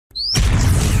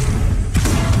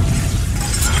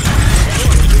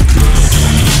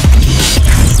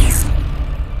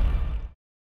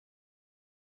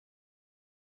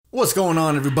What's going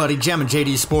on, everybody? Jammin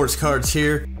JD Sports Cards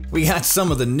here. We got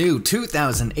some of the new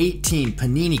 2018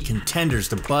 Panini Contenders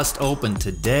to bust open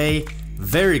today.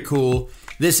 Very cool.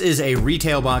 This is a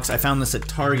retail box. I found this at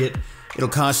Target. It'll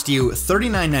cost you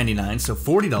 $39.99, so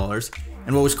 $40.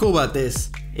 And what was cool about this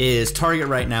is Target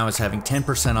right now is having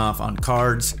 10% off on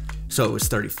cards. So it was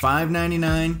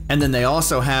 $35.99. And then they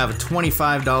also have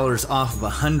 $25 off of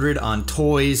 100 on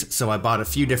toys. So I bought a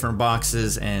few different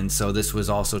boxes, and so this was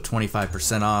also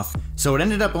 25% off. So it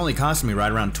ended up only costing me right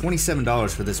around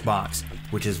 $27 for this box,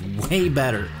 which is way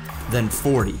better than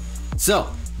 $40.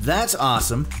 So that's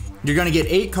awesome. You're gonna get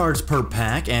 8 cards per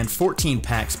pack and 14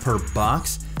 packs per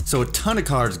box. So a ton of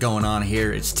cards going on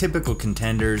here. It's typical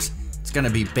Contenders. It's gonna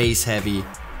be base heavy,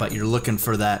 but you're looking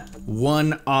for that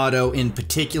one auto in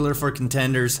particular for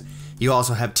Contenders. You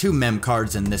also have 2 mem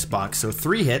cards in this box, so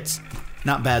 3 hits.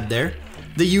 Not bad there.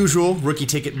 The usual rookie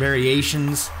ticket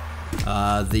variations,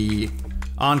 the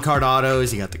on-card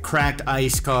autos, you got the cracked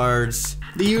ice cards,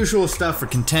 the usual stuff for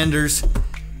Contenders.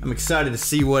 I'm excited to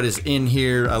see what is in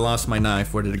here. I lost my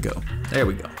knife. Where did it go? There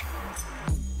we go.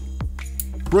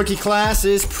 Rookie class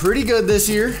is pretty good this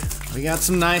year. We got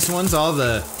some nice ones. All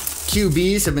the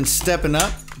QBs have been stepping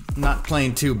up. Not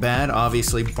playing too bad.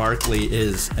 Obviously, Barkley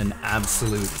is an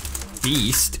absolute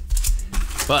beast.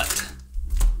 But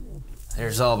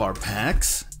there's all of our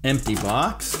packs. Empty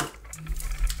box.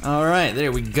 All right,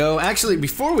 there we go. Actually,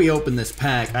 before we open this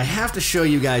pack, I have to show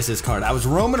you guys this card. I was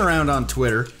roaming around on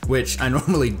Twitter, which I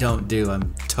normally don't do.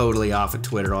 I'm totally off of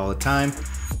Twitter all the time.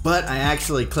 But I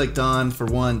actually clicked on for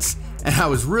once, and I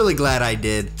was really glad I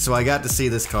did. So I got to see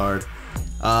this card.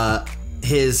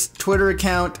 His Twitter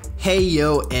account, Hey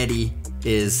Yo Eddie,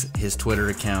 is his Twitter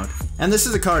account. And this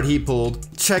is a card he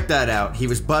pulled. Check that out. He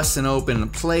was busting open a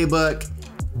playbook.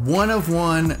 1 of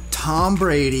 1, Tom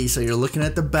Brady. So you're looking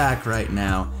at the back right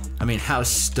now. I mean, how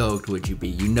stoked would you be?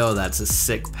 You know that's a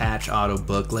sick patch auto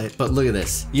booklet. But look at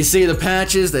this. You see the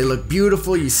patches, they look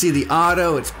beautiful. You see the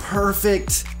auto, it's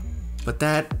perfect. But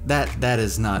that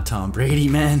is not Tom Brady,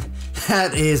 man.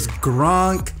 That is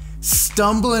Gronk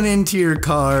stumbling into your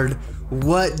card.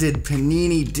 What did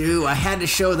Panini do? I had to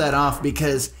show that off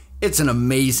because it's an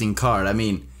amazing card. I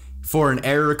mean, for an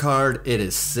error card, it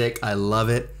is sick. I love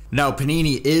it. Now,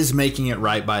 Panini is making it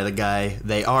right by the guy.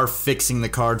 They are fixing the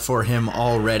card for him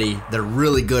already. They're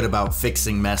really good about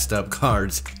fixing messed up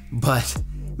cards. But,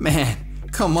 man,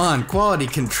 come on, quality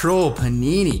control,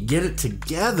 Panini. Get it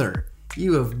together.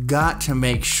 You have got to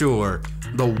make sure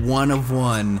the 1 of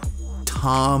 1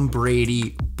 Tom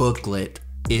Brady booklet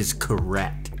is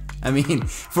correct. I mean,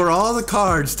 for all the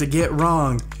cards to get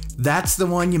wrong, that's the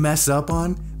one you mess up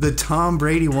on? The Tom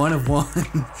Brady 1 of 1?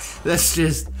 That's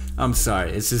just, I'm sorry,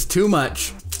 it's just too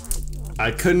much. I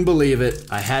couldn't believe it.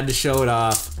 I had to show it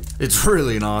off. It's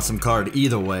really an awesome card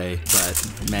either way,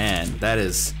 but man, that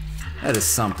is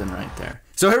something right there.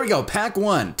 So here we go, Pack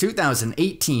 1,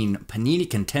 2018 Panini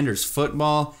Contenders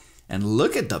Football, and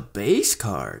look at the base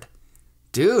card.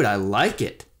 Dude, I like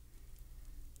it.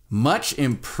 Much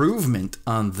improvement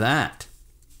on that.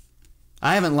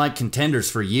 I haven't liked Contenders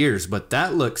for years, but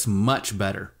that looks much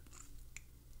better.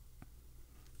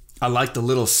 I like the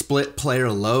little split player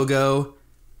logo.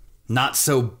 Not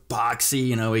so boxy,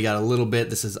 you know, we got a little bit,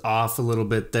 this is off a little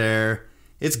bit there.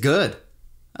 It's good.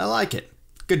 I like it.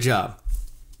 Good job.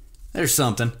 There's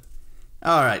something.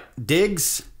 All right,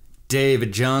 Diggs,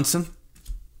 David Johnson.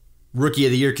 Rookie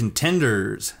of the Year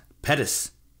Contenders,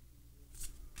 Pettis.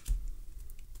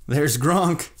 There's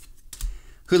Gronk,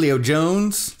 Julio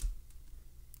Jones,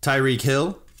 Tyreek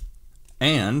Hill,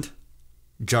 and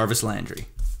Jarvis Landry.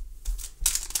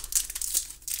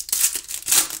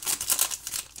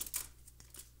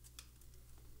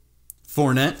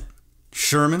 Fournette,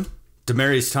 Sherman,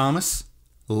 Demaryius Thomas,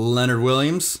 Leonard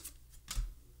Williams.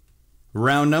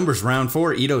 Round numbers, round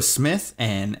 4, Ito Smith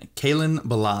and Kalen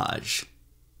Ballage.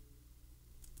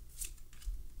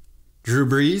 Drew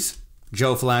Brees,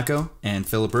 Joe Flacco, and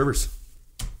Phillip Rivers.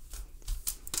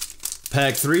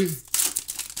 Pack 3.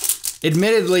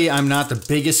 Admittedly, I'm not the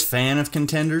biggest fan of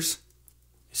Contenders.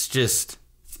 It's just,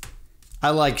 I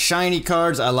like shiny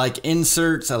cards, I like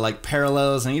inserts, I like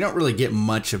parallels, and you don't really get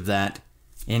much of that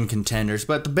in Contenders.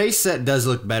 But the base set does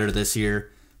look better this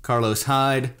year. Carlos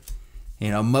Hyde.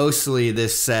 You know, mostly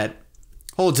this set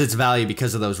holds its value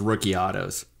because of those rookie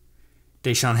autos.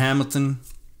 Deshaun Hamilton,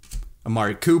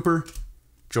 Amari Cooper,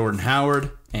 Jordan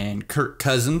Howard, and Kirk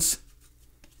Cousins.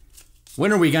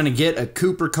 When are we going to get a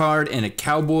Cooper card and a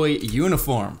Cowboy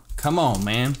uniform? Come on,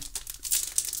 man.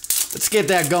 Let's get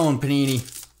that going, Panini.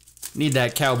 Need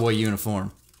that Cowboy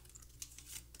uniform.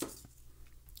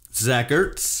 Zach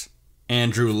Ertz,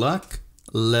 Andrew Luck,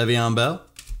 Le'Veon Bell,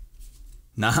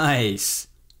 Nice.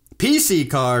 PC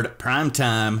card,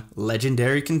 primetime,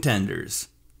 legendary contenders.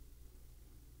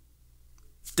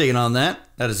 Digging on that.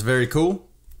 That is very cool.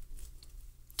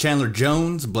 Chandler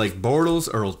Jones, Blake Bortles,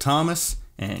 Earl Thomas,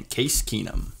 and Case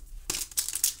Keenum.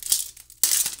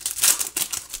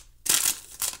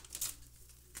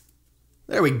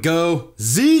 There we go.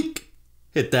 Zeke.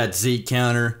 Hit that Zeke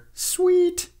counter.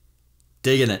 Sweet.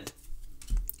 Digging it.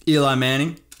 Eli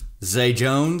Manning, Zay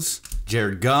Jones,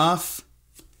 Jared Goff.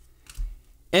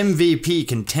 MVP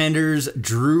contenders,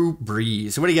 Drew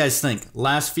Brees. What do you guys think?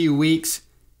 Last few weeks,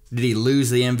 did he lose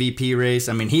the MVP race?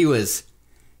 I mean, he was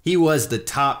the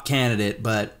top candidate,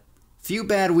 but a few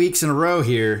bad weeks in a row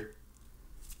here.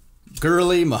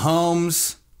 Gurley,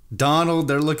 Mahomes, Donald,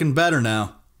 they're looking better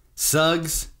now.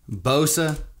 Suggs,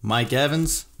 Bosa, Mike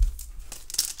Evans.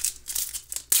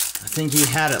 I think he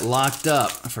had it locked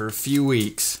up for a few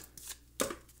weeks.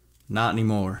 Not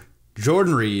anymore.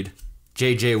 Jordan Reed,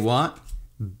 J.J. Watt,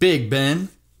 Big Ben.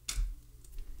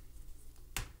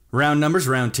 Round numbers,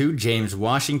 round 2, James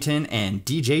Washington and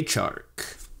DJ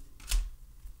Chark.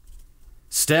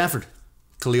 Stafford,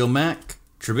 Khalil Mack,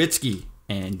 Trubisky,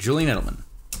 and Julian Edelman.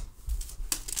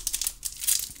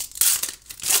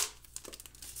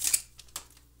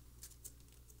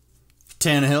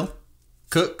 Tannehill,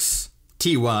 Cooks,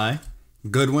 T.Y.,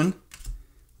 Goodwin,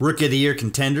 Rookie of the Year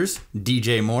contenders,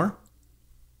 DJ Moore,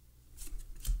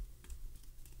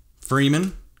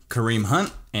 Freeman, Kareem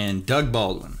Hunt, and Doug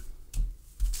Baldwin.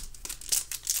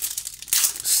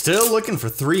 Still looking for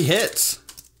 3 hits.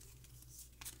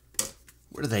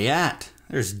 Where are they at?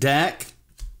 There's Dak,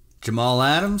 Jamal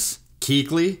Adams,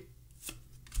 Kuechly,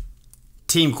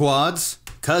 Team Quads,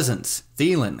 Cousins,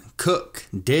 Thielen, Cook,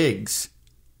 Diggs.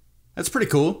 That's pretty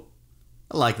cool.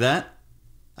 I like that.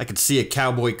 I could see a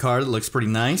cowboy card that looks pretty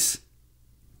nice.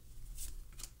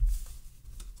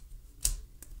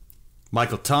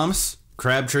 Michael Thomas,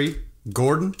 Crabtree,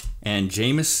 Gordon, and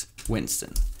Jameis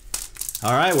Winston.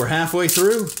 All right, we're halfway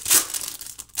through.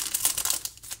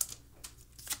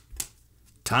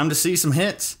 Time to see some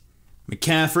hits.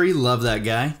 McCaffrey, love that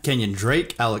guy. Kenyon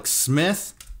Drake, Alex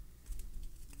Smith.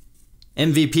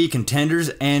 MVP contenders,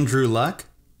 Andrew Luck.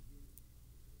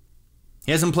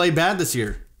 He hasn't played bad this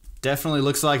year. Definitely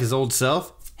looks like his old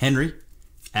self. Henry,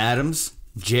 Adams,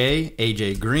 Jay,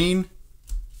 AJ Green.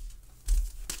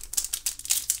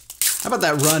 How about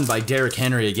that run by Derrick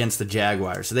Henry against the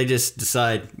Jaguars? So they just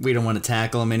decide we don't want to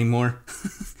tackle him anymore.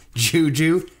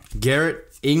 Juju,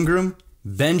 Garrett, Ingram,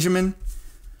 Benjamin.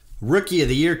 Rookie of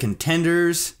the Year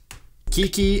contenders,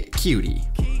 Kiki Cutie.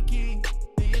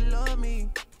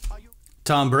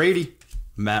 Tom Brady,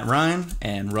 Matt Ryan,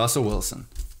 and Russell Wilson.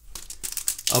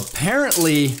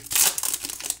 Apparently,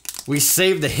 we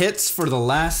saved the hits for the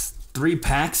last 3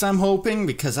 packs, I'm hoping,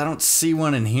 because I don't see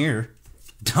one in here.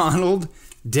 Donald,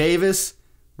 Davis,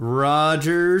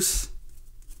 Rodgers.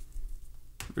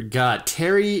 We got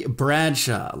Terry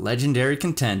Bradshaw, legendary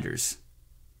contenders.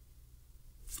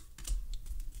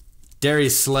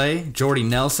 Darius Slay, Jordy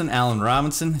Nelson, Allen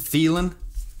Robinson, Thielen.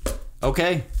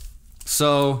 Okay,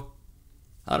 so,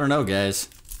 I don't know, guys.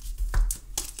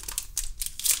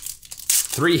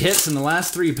 3 hits in the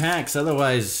last 3 packs.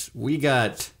 Otherwise, we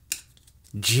got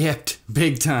gypped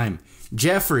big time.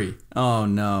 Jeffrey. Oh,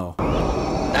 no.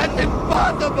 That's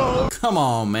impossible! Come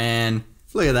on, man.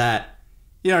 Look at that.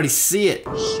 You can already see it.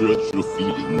 Search your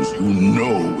feelings. You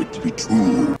know it to be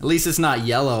true. At least it's not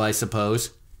yellow, I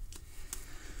suppose.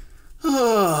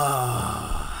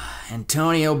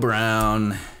 Antonio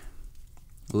Brown.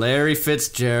 Larry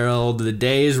Fitzgerald. The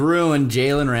day is ruined.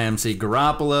 Jalen Ramsey.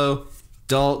 Garoppolo.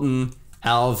 Dalton.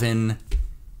 Alvin.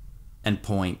 And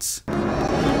points. No!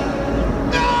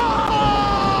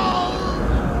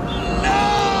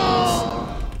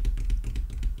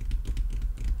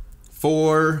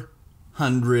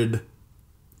 400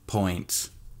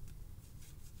 points.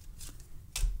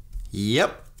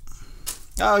 Yep.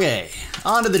 Okay,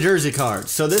 on to the jersey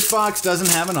cards. So this box doesn't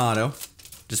have an auto.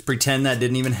 Just pretend that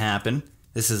didn't even happen.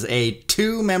 This is a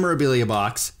 2 memorabilia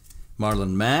box.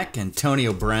 Marlon Mack,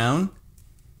 Antonio Brown.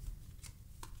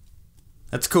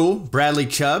 That's cool. Bradley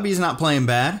Chubb, he's not playing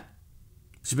bad.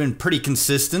 He's been pretty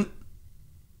consistent.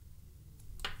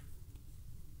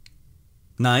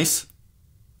 Nice.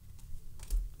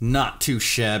 Not too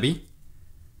shabby.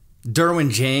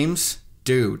 Derwin James,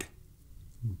 dude.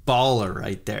 Baller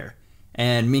right there.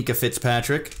 And Minka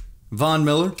Fitzpatrick. Von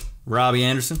Miller, Robbie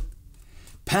Anderson.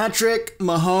 Patrick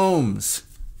Mahomes.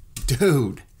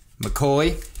 Dude.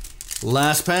 McCoy.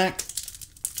 Last pack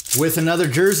with another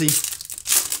jersey.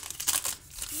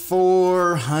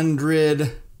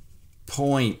 400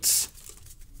 points.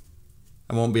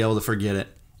 I won't be able to forget it.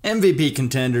 MVP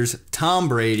contenders, Tom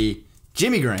Brady,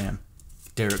 Jimmy Graham,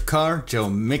 Derek Carr, Joe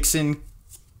Mixon,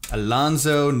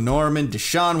 Alonzo, Norman,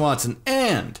 Deshaun Watson,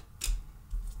 and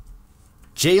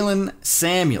Jalen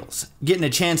Samuels. Getting a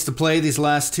chance to play these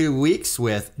last 2 weeks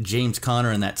with James Conner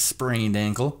and that sprained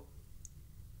ankle.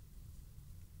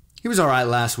 He was all right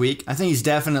last week. I think he's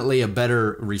definitely a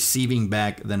better receiving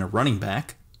back than a running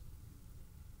back.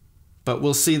 But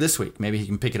we'll see this week. Maybe he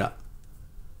can pick it up.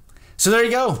 So there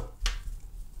you go.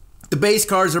 The base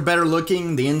cards are better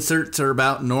looking. The inserts are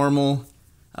about normal.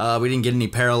 We didn't get any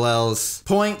parallels.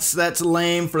 Points, that's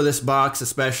lame for this box,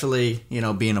 especially, you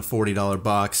know, being a $40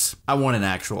 box. I want an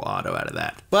actual auto out of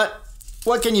that. But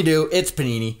what can you do? It's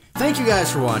Panini. Thank you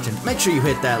guys for watching. Make sure you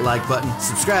hit that like button.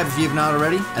 Subscribe if you have not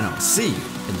already. And I'll see you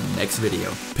in the next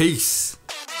video. Peace.